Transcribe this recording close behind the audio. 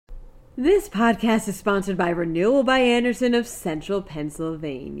This podcast is sponsored by Renewal by Andersen of Central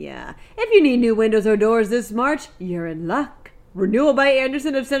Pennsylvania. If you need new windows or doors this March, you're in luck. Renewal by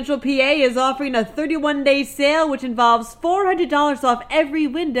Andersen of Central PA is offering a 31-day sale which involves $400 off every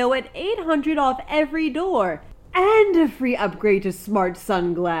window and $800 off every door. And a free upgrade to smart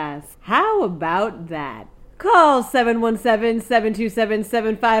sunglass. How about that? Call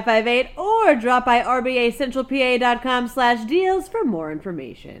 717-727-7558 or drop by rbacentralpa.com/deals for more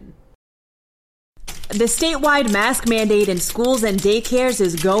information. The statewide mask mandate in schools and daycares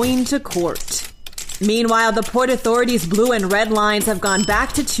is going to court. Meanwhile, the Port Authority's blue and red lines have gone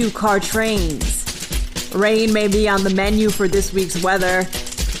back to two-car trains. Rain may be on the menu for this week's weather.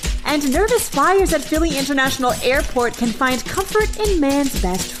 And nervous flyers at Philly International Airport can find comfort in man's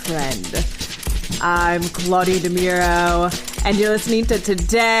best friend. I'm Claudia DeMiro, and you're listening to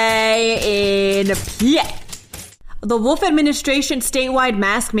Today in PA. The Wolf administration statewide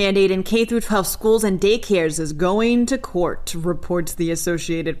mask mandate in K-12 schools and daycares is going to court, reports the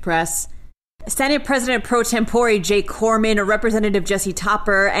Associated Press. Senate President pro tempore Jake Corman, Representative Jesse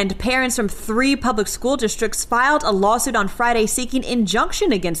Topper, and parents from 3 public school districts filed a lawsuit on Friday seeking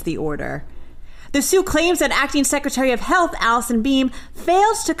injunction against the order. The suit claims that Acting Secretary of Health Allison Beam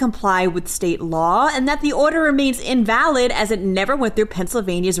failed to comply with state law and that the order remains invalid as it never went through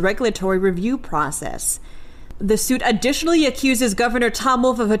Pennsylvania's regulatory review process. The suit additionally accuses Governor Tom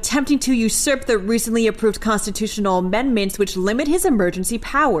Wolf of attempting to usurp the recently approved constitutional amendments which limit his emergency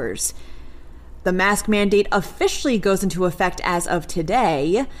powers. The mask mandate officially goes into effect as of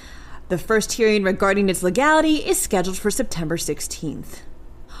today. The first hearing regarding its legality is scheduled for September 16th.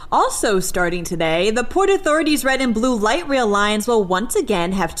 Also starting today, the Port Authority's red and blue light rail lines will once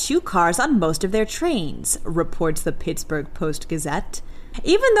again have 2 cars on most of their trains, reports the Pittsburgh Post-Gazette.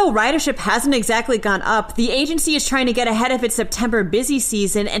 Even though ridership hasn't exactly gone up, the agency is trying to get ahead of its September busy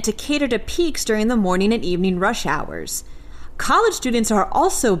season and to cater to peaks during the morning and evening rush hours. College students are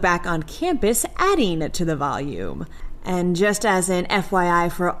also back on campus, adding to the volume. And just as an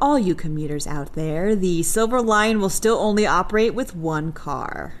FYI for all you commuters out there, the Silver Line will still only operate with 1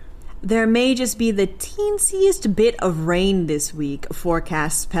 car. There may just be the teensiest bit of rain this week,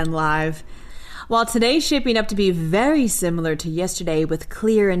 forecasts PennLive. While today's shaping up to be very similar to yesterday with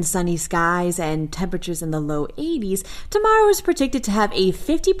clear and sunny skies and temperatures in the low 80s, tomorrow is predicted to have a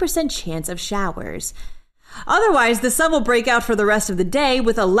 50% chance of showers. Otherwise, the sun will break out for the rest of the day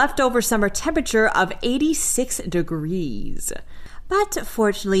with a leftover summer temperature of 86 degrees. But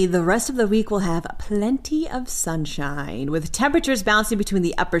fortunately, the rest of the week will have plenty of sunshine, with temperatures bouncing between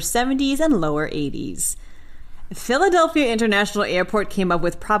the upper 70s and lower 80s. Philadelphia International Airport came up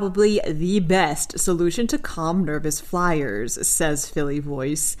with probably the best solution to calm nervous flyers, says Philly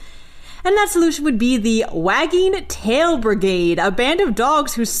Voice. And that solution would be the Wagging Tail Brigade, a band of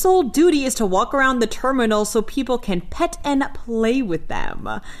dogs whose sole duty is to walk around the terminal so people can pet and play with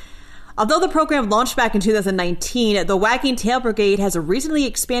them. Although the program launched back in 2019, the Wagging Tail Brigade has recently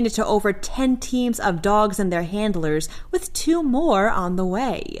expanded to over 10 teams of dogs and their handlers, with 2 more on the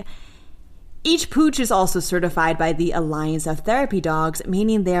way. Each pooch is also certified by the Alliance of Therapy Dogs,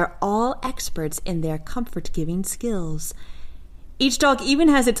 meaning they're all experts in their comfort-giving skills. Each dog even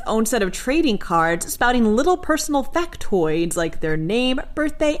has its own set of trading cards spouting little personal factoids like their name,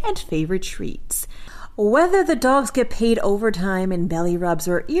 birthday, and favorite treats. Whether the dogs get paid overtime in belly rubs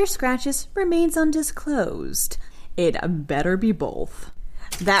or ear scratches remains undisclosed. It better be both.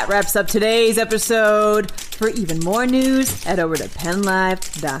 That wraps up today's episode. For even more news, head over to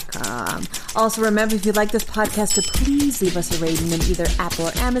PennLive.com. Also, remember, if you like this podcast, to please leave us a rating in either Apple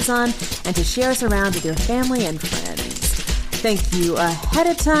or Amazon, and to share us around with your family and friends. Thank you ahead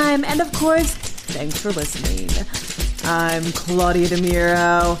of time, and of course, thanks for listening. I'm Claudia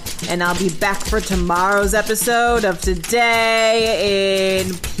DeMiro, and I'll be back for tomorrow's episode of Today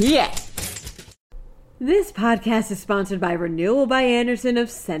in PA. This podcast is sponsored by Renewal by Andersen of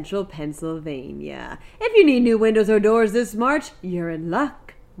Central Pennsylvania. If you need new windows or doors this March, you're in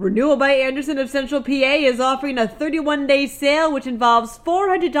luck. Renewal by Andersen of Central PA is offering a 31-day sale which involves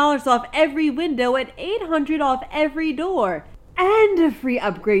 $400 off every window and $800 off every door. And a free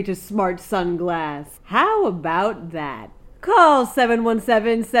upgrade to smart sunglass. How about that? Call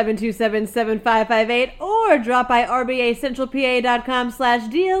 717-727-7558 or drop by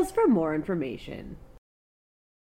rbacentralpa.com/deals for more information.